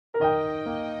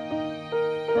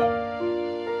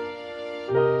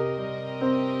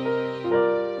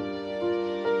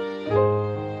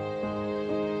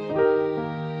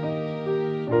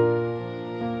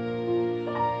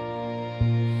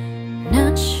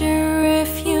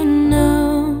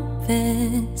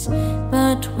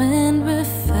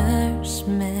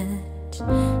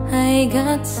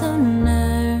got so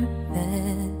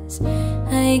nervous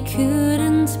I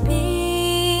couldn't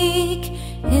speak.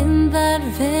 In that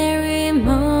very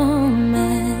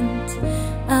moment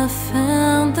I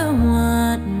found the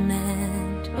one,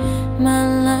 and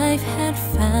my life had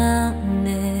found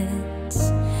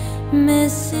its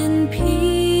missing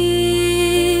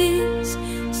piece.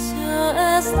 So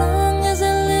as long as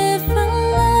I live, I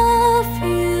love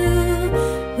you.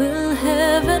 Will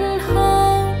heaven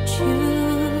hold you?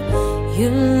 You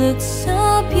look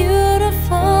so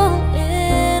beautiful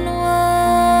in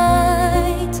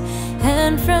white,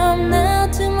 and from now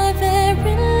to my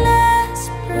very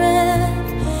last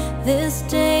breath, this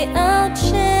day I'll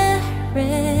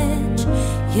cherish.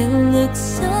 You look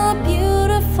so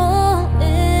beautiful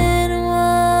in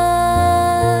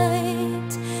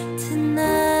white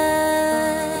tonight.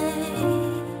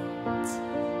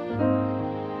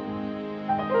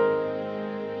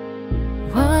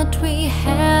 What we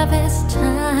have is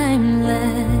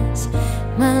timeless,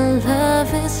 my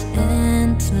love is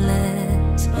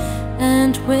endless,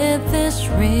 and with this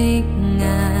ring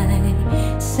I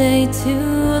say to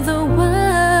the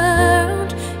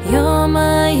world, you're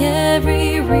my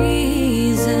every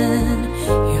reason.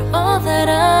 You're all that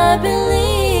I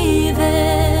believe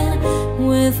in.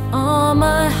 With all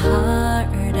my heart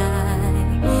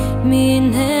I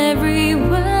mean every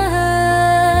word.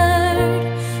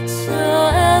 So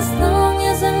as long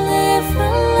as I live,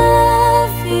 I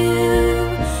love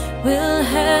you. Will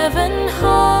heaven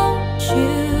hold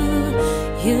you?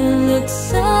 You look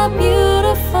so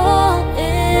beautiful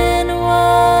in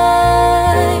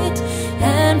white,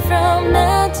 and from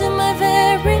now to my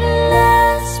very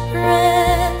last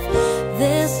breath,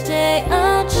 this day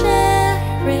I'll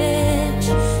cherish.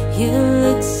 You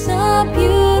look so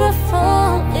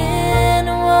beautiful in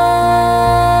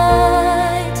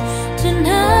white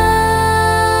tonight.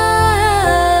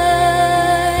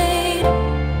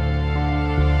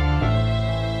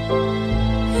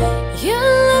 You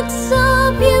look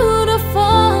so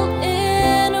beautiful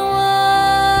in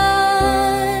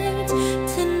white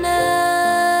tonight.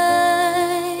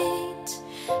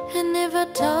 And if a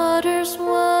daughter's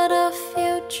what a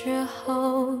future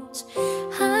holds,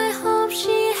 I hope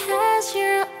she has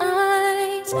your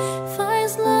eyes,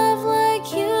 finds love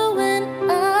like you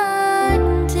and I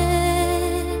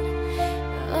did.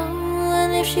 Oh,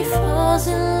 and if she falls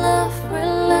in love,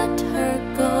 we'll let her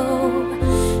go.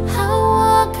 I'll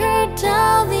walk her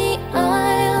down the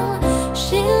aisle.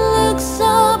 She looks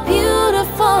so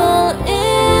beautiful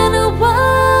in a white,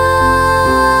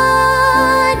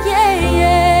 yeah,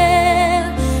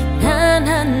 yeah. Na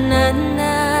na na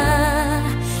na,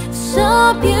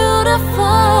 so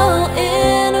beautiful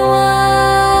in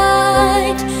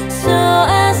white. So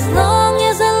as long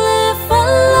as I live, I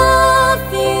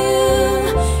love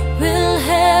you. Will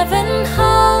heaven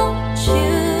hold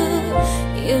you?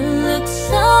 You look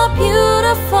so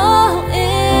beautiful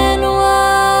in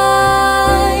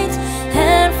white,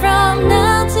 and from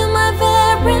now to my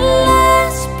very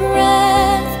last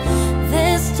breath,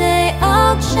 this day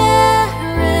I'll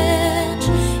cherish.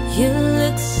 You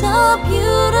look so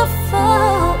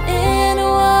beautiful in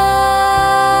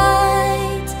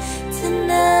white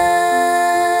tonight.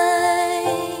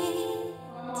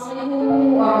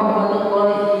 Assalamualaikum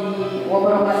warahmatullahi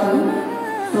wabarakatuh.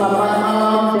 Selamat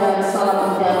malam dan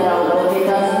salam sejahtera untuk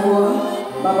kita semua.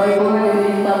 Bapak Ibu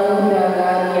hadirin tamu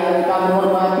undangan yang kami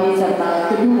hormati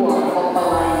serta kedua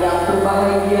mempelai yang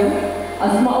berbahagia.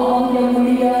 Asma Allah yang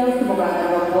mulia semoga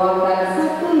akan membuahkan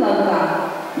satu langkah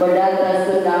mendatar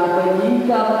sunnah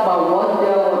meningkat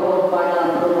mawaddah warahmah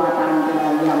dalam rumah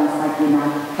tangga yang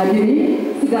sakinah.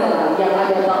 Hadirin, segala yang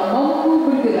ada tak mampu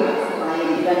bergerak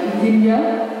selain dengan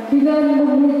izinnya, dengan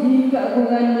memuji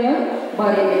keagungannya,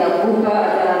 mari kita buka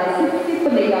acara resepsi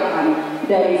pernikahan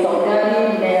dari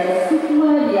saudari Ner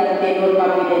Sukma Dianti Nur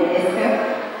Kamiden SF,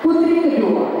 putri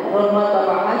kedua dan hormat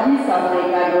Bapak Haji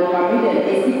Sabrika Nur Kamiden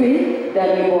SIP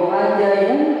dan Ibu Haja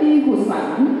Yanti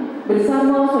Husman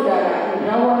bersama saudara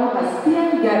Indrawan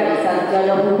Hastian Gari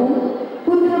Sarjana Hukum,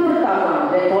 putra pertama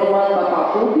dan hormat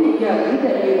Bapak Bobi Gari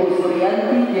dan Ibu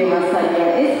Suryanti J. Hasannya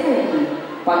SIP.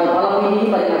 Pada malam ini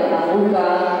mereka kita buka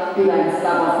dengan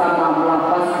sama-sama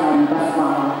melafazkan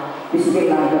basmalah.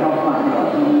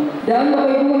 Bismillahirrahmanirrahim. Dan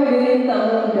Bapak Ibu hadirin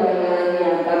tamu undangan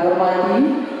yang kami hormati,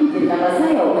 izinkanlah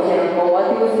saya Syekh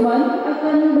Mawati Usman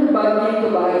akan berbagi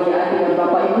kebahagiaan dengan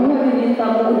Bapak Ibu hadirin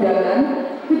tamu undangan,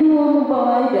 kedua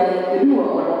mempelai dan kedua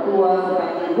orang tua serta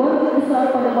keluarga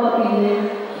besar pada malam ini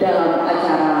dalam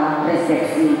acara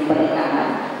resepsi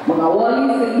pernikahan. Mengawali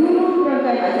seluruh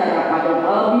rangkaian acara pada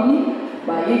malam ini,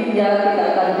 baiknya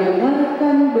kita akan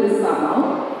dengarkan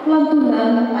bersama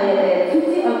lantunan ayat-ayat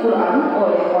suci Al-Quran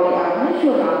oleh Qari'ah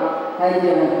Nasional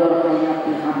Haja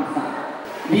Nurhayati Hamzah.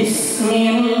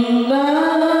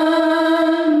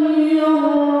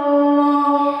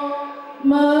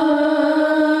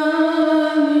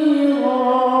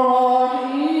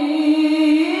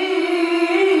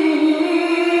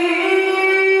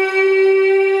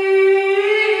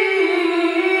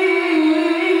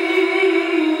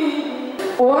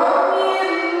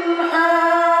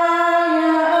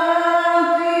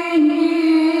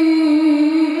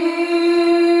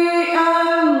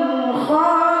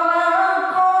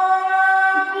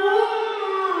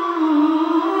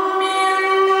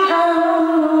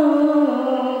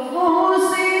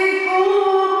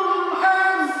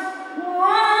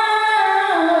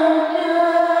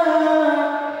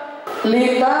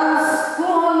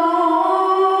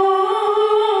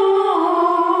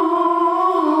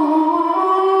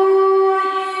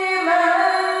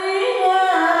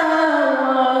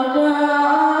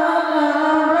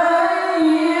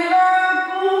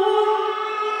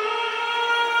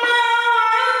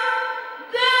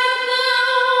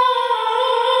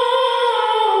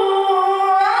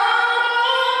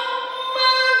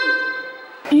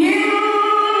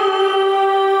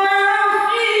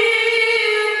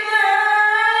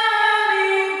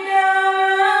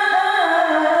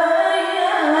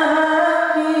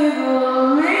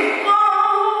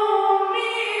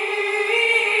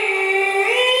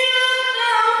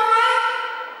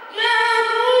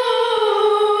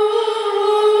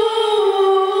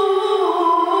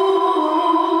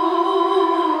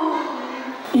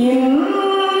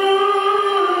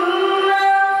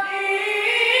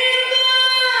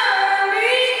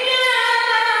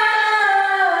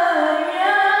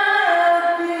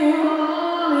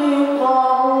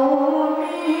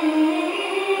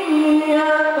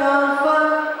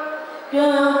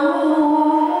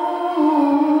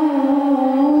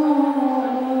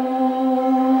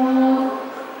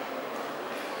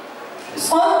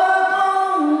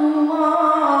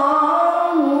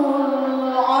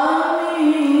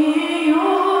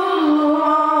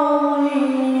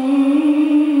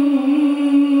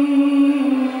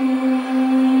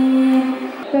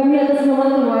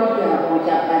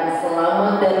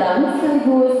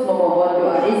 sekaligus memohon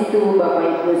doa restu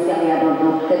Bapak Ibu sekalian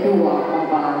untuk kedua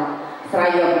mempelai.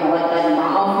 Seraya memohonkan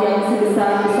maaf yang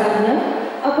sebesar-besarnya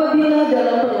apabila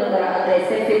dalam penyelenggaraan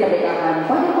resepsi pernikahan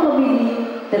pada malam ini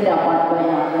terdapat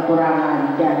banyak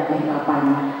kekurangan dan kehilapan.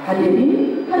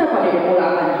 Hadirin, harapan ini pula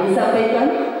akan disampaikan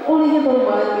oleh Yang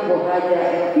Terhormat Ibu Haja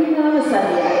Elvina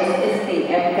Lesadia SST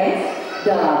MKes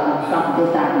dalam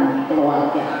sambutan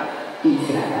keluarga.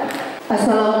 Disilakan.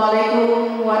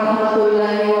 Assalamualaikum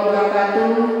warahmatullahi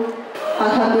wabarakatuh.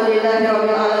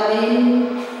 Alhamdulillahirabbil alamin.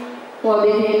 Wa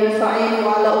bihi nasta'in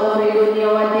wa ala umuri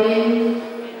dunya waddin.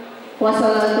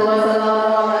 Wassalatu wassalamu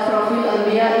ala asrofil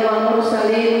anbiya'i wal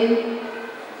mursalin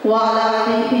wa ala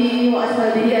alihi wa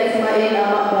ashabihi ajma'in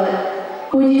amma ba'd.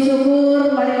 Puji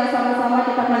syukur marilah sama-sama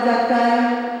kita panjatkan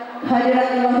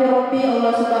hadirat ilahi Rabbi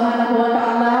Allah Subhanahu wa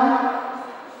taala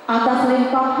atas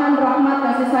limpahan rahmat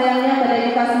kasih sayangnya pada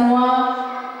kita semua,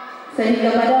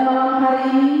 sehingga pada malam hari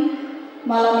ini,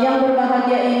 malam yang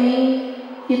berbahagia ini,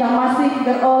 kita masih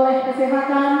beroleh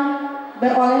kesehatan,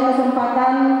 beroleh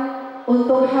kesempatan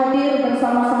untuk hadir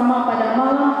bersama-sama pada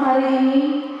malam hari ini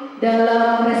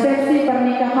dalam resepsi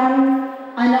pernikahan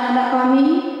anak-anak kami,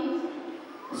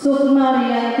 Sukma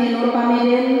Rianti Nur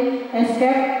Kamidin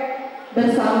Eskep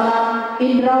bersama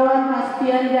Indrawan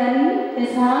Haspian Dani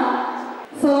SH.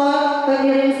 Salat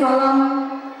teriring salam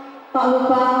tak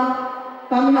lupa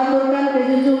kami aturkan ke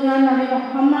junjungan Nabi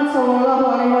Muhammad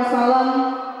SAW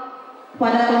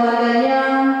pada keluarganya,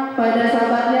 pada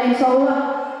sahabatnya. Insya Allah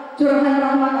curahan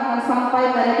rahmat akan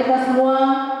sampai pada kita semua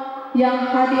yang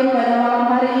hadir pada malam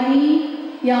hari ini,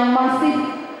 yang masih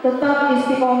tetap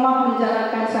istiqomah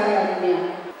menjalankan syariatnya.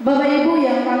 Bapak Ibu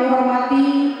yang kami hormati,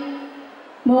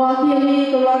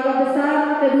 mewakili keluarga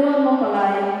besar kedua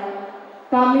mempelai,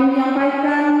 kami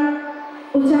menyampaikan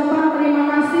ucapan terima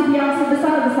kasih yang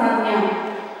sebesar-besarnya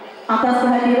atas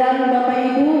kehadiran Bapak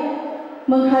Ibu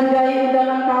menghargai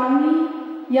undangan kami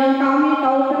yang kami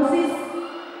tahu persis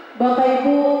Bapak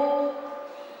Ibu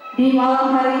di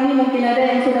malam hari ini mungkin ada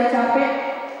yang sudah capek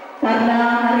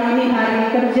karena hari ini hari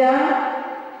kerja,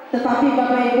 tetapi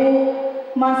Bapak Ibu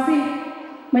masih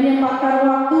menyempatkan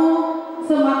waktu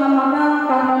semata-mata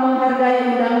karena menghargai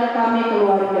undangan kami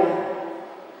keluarga.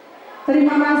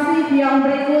 Terima kasih yang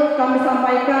berikut kami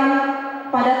sampaikan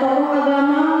pada tokoh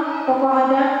agama, tokoh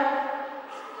adat,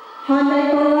 handai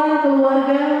tola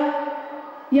keluarga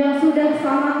yang sudah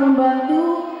sangat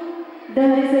membantu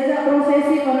dari sejak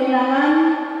prosesi peminangan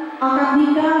akad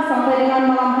nikah sampai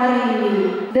dengan malam hari ini.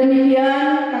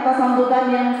 Demikian kata sambutan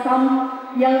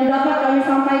yang dapat kami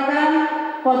sampaikan.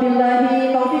 Wabillahi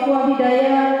taufiq wa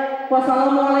hidayah.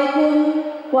 Wassalamualaikum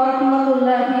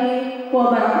warahmatullahi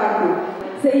wabarakatuh.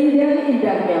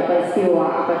 Seindah-indahnya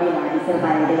peristiwa apabila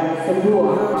disertai dengan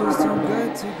sebuah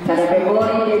pengabdian. Karena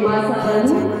memori di masa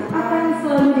lalu akan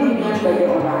selalu diingat bagi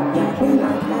orang yang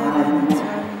pernah mengalaminya.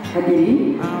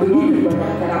 Hadirin, begitu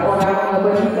banyak cara orang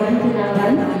mengabadikan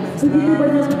kenangan, begitu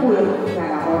banyak pula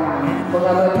cara orang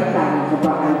mengabadikan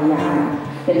kebahagiaan.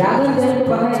 Kenangan dan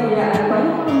kebahagiaan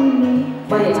pada malam ini,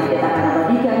 mari kita akan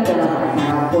abadikan dalam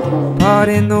acara foto.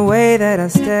 Pardon the way that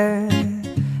I stare,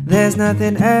 there's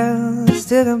nothing else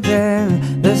to compare.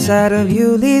 The sight of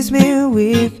you leaves me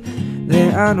weak.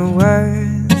 There are no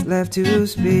words left to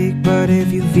speak. But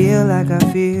if you feel like I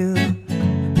feel,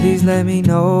 please let me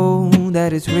know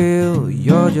that it's real.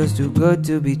 You're just too good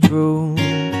to be true.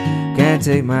 Can't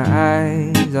take my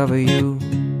eyes off of you.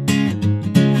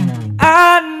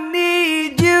 I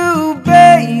need you,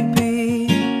 baby.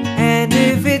 And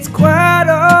if it's quite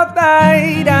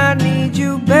alright, I need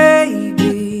you,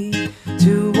 baby,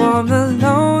 to warm the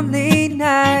lonely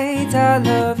nights. I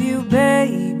love you,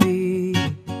 baby.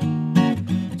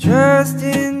 Trust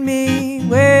in me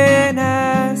when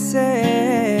I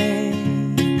say,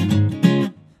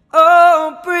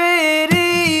 oh,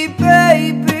 pretty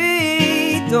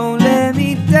baby, don't let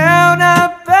me down, I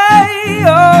pray.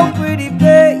 Oh, pretty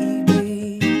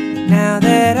baby, now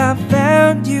that I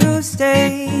found you,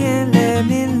 stay and let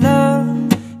me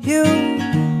love you,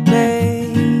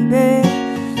 baby.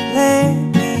 Let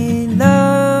me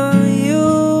love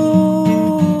you.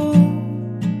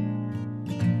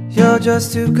 You're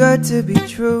just too good to be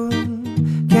true.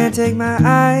 Can't take my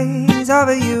eyes off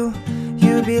of you.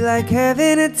 You be like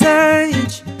heaven to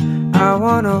touch. I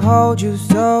wanna hold you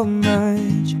so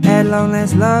much. At long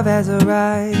last love has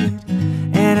arrived,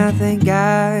 and I thank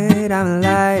God I'm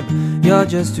alive. You're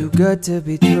just too good to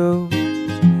be true.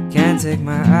 Can't take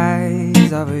my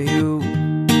eyes off of you.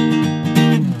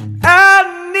 I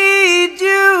need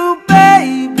you,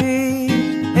 baby.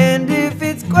 And if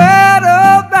it's quite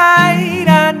alright,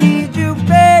 I need you,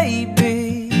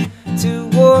 baby, to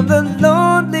warm the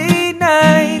lonely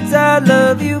nights. I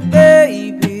love you,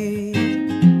 baby.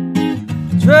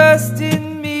 Trust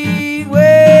in me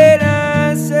when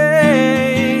I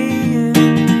say,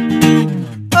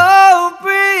 oh,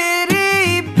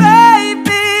 pretty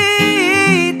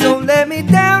baby, don't let me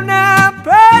down, I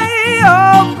pray.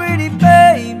 Oh, pretty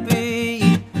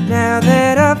baby, now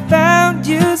that I found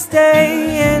you,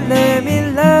 stay and let me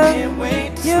love you. Can't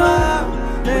wait to smile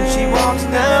when she walks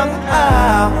down the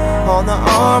aisle on the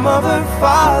arm of her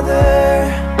father,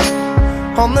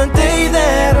 on the day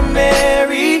that I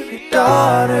marry your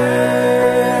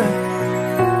daughter.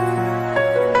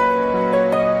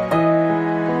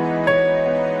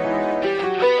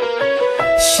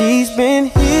 She's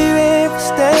been here every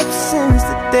step since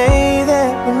the day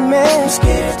that we met. I'm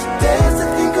scared to death to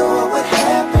think of what would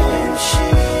happen if she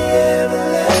ever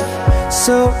left.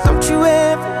 So don't you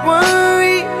ever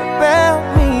worry about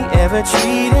me ever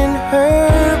treating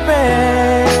her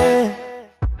bad.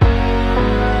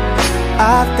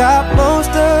 I've got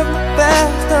most of the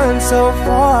best done so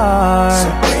far, so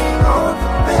bring on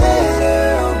the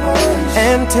better ones.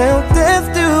 And till death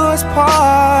do us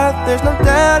part, there's no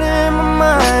doubt in my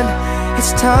mind,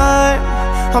 it's time,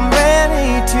 I'm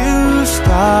ready to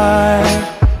start.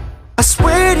 I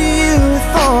swear to you with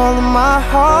all of my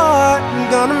heart, I'm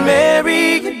gonna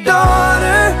marry your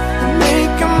daughter and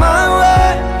make her my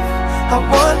wife. I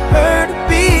want her to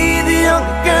be the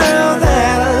only girl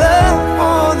that I love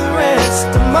for the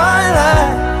rest of my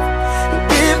life, and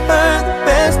give her the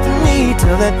best of me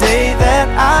till the day that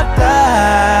I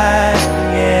die.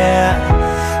 Yeah,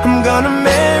 I'm gonna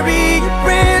marry your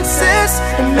princess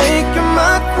and make her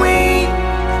my queen.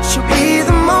 She'll be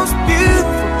the most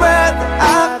beautiful bride that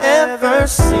I've ever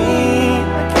seen.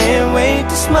 I can't wait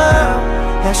to smile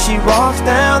as she walks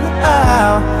down the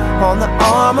aisle on the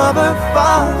arm of her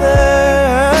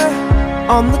father,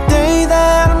 on the day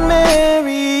that I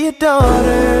marry your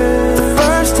daughter. The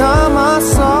first time I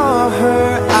saw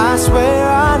her, I swear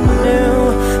I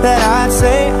knew that I'd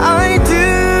say I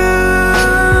do.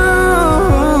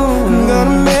 I'm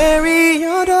gonna marry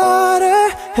your daughter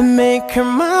and make her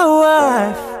my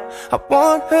wife. I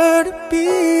want her to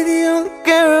be the only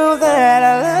girl that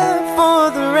I love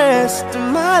for the rest of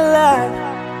my life,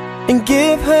 and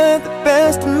give her the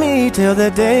best of me till the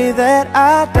day that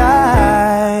I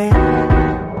die.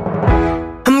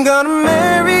 I'm gonna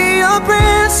marry your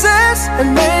princess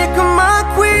and make her my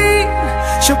queen.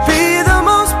 She'll be the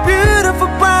most beautiful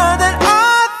bride that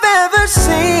I've ever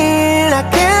seen.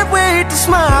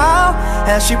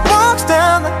 as she walks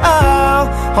down the aisle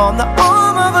on the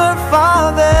arm of her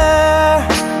father,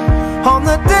 on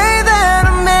the day that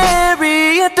I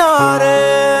marry your daughter.